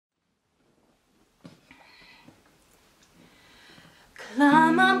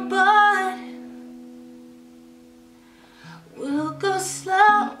Climb on board. We'll go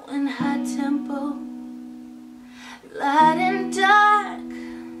slow and high tempo, light and dark.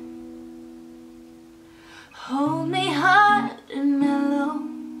 Hold me hard and mellow.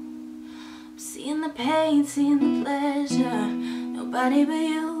 I'm seeing the pain, seeing the pleasure. Nobody but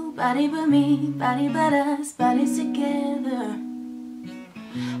you, body but me, body but us, bodies together.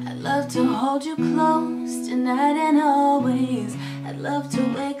 I'd love to hold you close tonight and always. I'd love to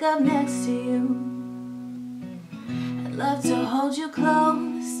wake up next to you. I'd love to hold you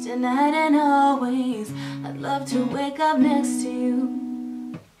close tonight and always. I'd love to wake up next to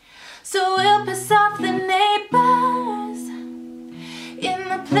you. So we'll piss off the neighbors in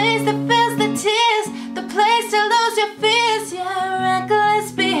the place that feels the tears, the place to lose your fears, yeah,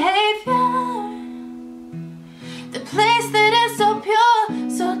 reckless behavior, the place that is so pure,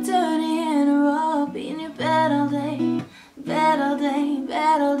 so dirty and raw. Be in your bed all day, bed all day,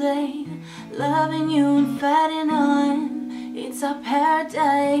 bed all day, loving you and fighting on. It's our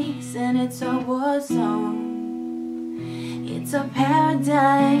paradise and it's our war zone. It's our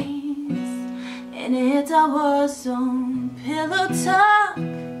paradise and it's our war zone. Pillow talk,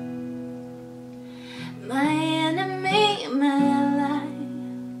 my enemy, my ally.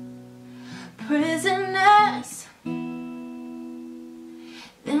 Prisoners,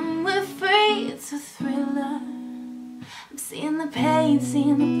 then we're free. It's a thriller. I'm seeing the pain,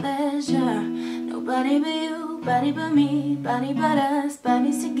 seeing the pleasure. Nobody but you, body but me, body but us,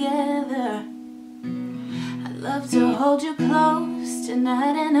 bodies together. I'd love to hold you close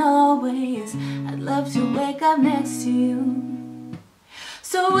tonight and always. I'd love to wake up next to you.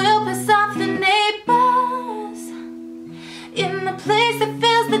 So we'll piss off the neighbors in the place that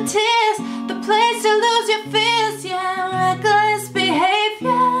feels the tears, the place to lose your fears, yeah, reckless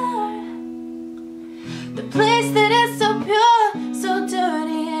behavior, the place that is so pure, so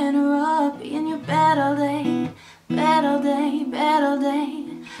dirty and raw. Be in your bed all day, bed all day, bed all day,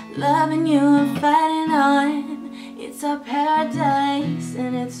 loving you and fighting on. It's our paradise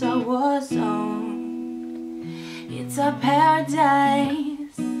and it's our war zone. It's our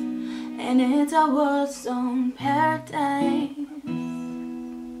paradise and it's our war zone. Paradise,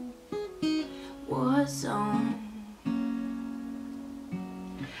 war zone.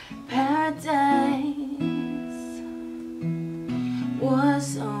 Paradise, war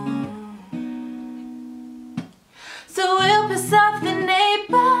zone. So we'll piss off the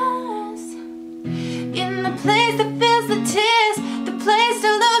neighbors in the place that feels the tears, the place to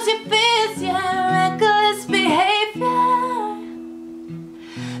lose your fears, yeah, reckless behavior,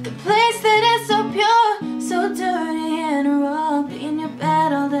 the place that is so pure, so dirty and raw. Be in your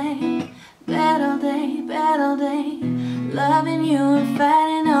bed all day, bed all day, bed all day, loving you and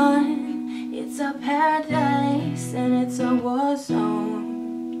fighting on. It's our paradise and it's our war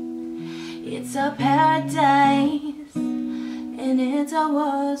zone. It's our paradise and it's our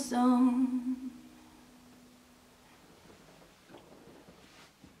war zone.